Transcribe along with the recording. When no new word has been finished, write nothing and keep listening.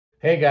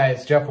Hey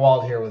guys, Jeff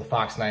Wald here with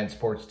Fox 9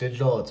 Sports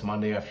Digital. It's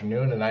Monday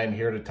afternoon and I am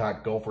here to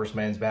talk Gophers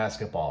men's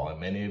basketball, and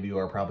many of you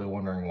are probably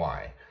wondering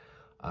why.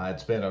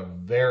 It's been a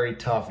very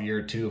tough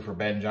year too for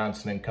Ben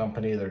Johnson and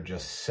company. They're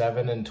just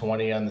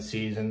 7-20 on the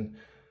season.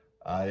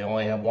 They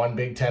only have one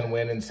Big Ten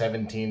win in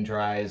 17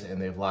 tries,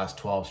 and they've lost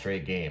 12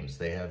 straight games.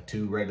 They have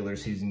 2 regular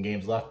season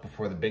games left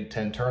before the Big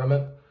Ten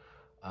tournament,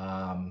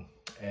 and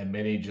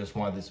many just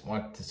want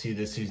to see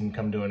this season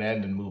come to an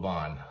end and move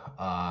on.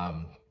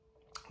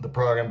 The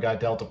program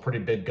got dealt a pretty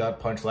big gut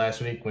punch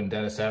last week when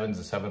Dennis Evans,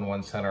 a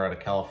 7'1" center out of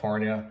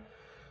California,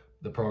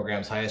 the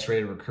program's highest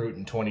rated recruit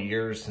in 20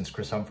 years since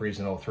Chris Humphreys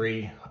in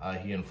 2003,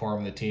 he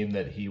informed the team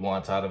that he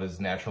wants out of his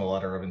national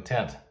letter of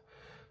intent.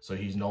 So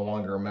he's no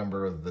longer a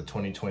member of the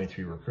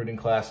 2023 recruiting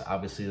class.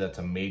 Obviously, that's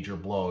a major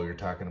blow. You're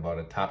talking about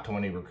a top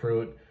 20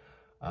 recruit,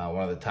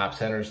 one of the top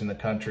centers in the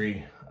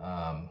country.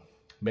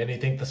 Many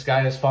think the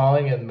sky is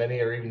falling, and many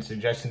are even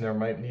suggesting there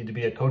might need to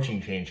be a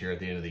coaching change here at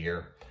the end of the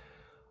year.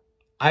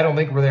 I don't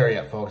think we're there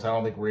yet, folks. I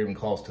don't think we're even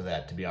close to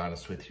that, to be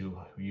honest with you.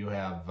 You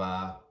have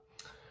a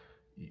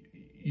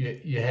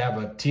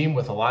team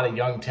with a lot of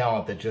young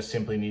talent that just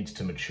simply needs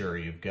to mature.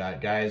 You've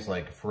got guys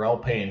like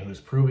Pharrell Payne, who's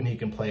proven he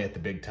can play at the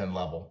Big Ten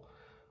level.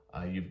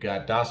 You've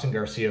got Dawson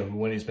Garcia, who,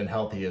 when he's been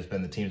healthy, has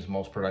been the team's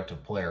most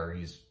productive player.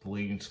 He's the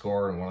leading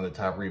scorer and one of the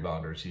top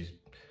rebounders. He's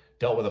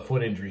dealt with a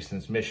foot injury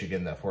since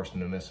Michigan that forced him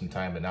to miss some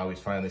time, but now he's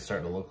finally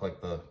starting to look like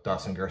the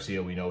Dawson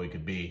Garcia we know he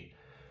could be.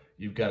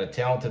 You've got a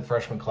talented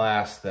freshman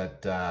class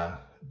that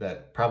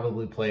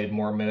probably played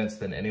more minutes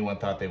than anyone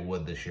thought they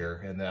would this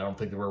year, and I don't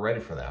think that we're ready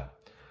for that.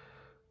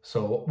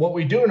 So what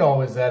we do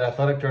know is that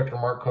Athletic Director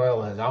Mark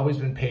Coyle has always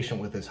been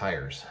patient with his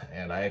hires,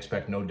 and I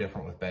expect no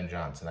different with Ben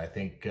Johnson. I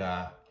think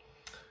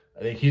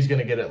he's going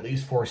to get at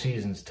least 4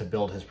 seasons to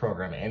build his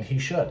program, and he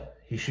should.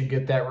 He should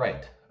get that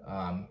right.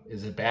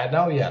 Is it bad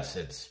now? Yes,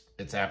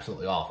 it's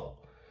absolutely awful.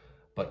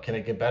 But can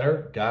it get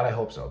better? God, I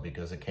hope so,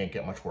 because it can't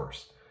get much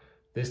worse.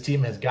 This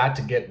team has got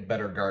to get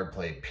better guard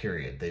play,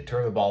 period. They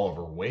turn the ball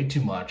over way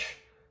too much.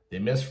 They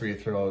miss free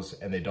throws,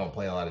 and they don't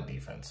play a lot of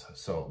defense.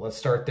 So let's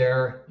start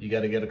there. You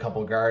got to get a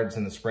couple of guards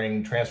in the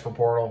spring transfer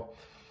portal.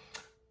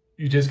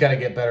 You just got to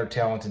get better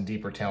talent and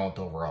deeper talent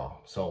overall.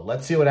 So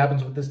let's see what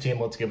happens with this team.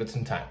 Let's give it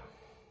some time.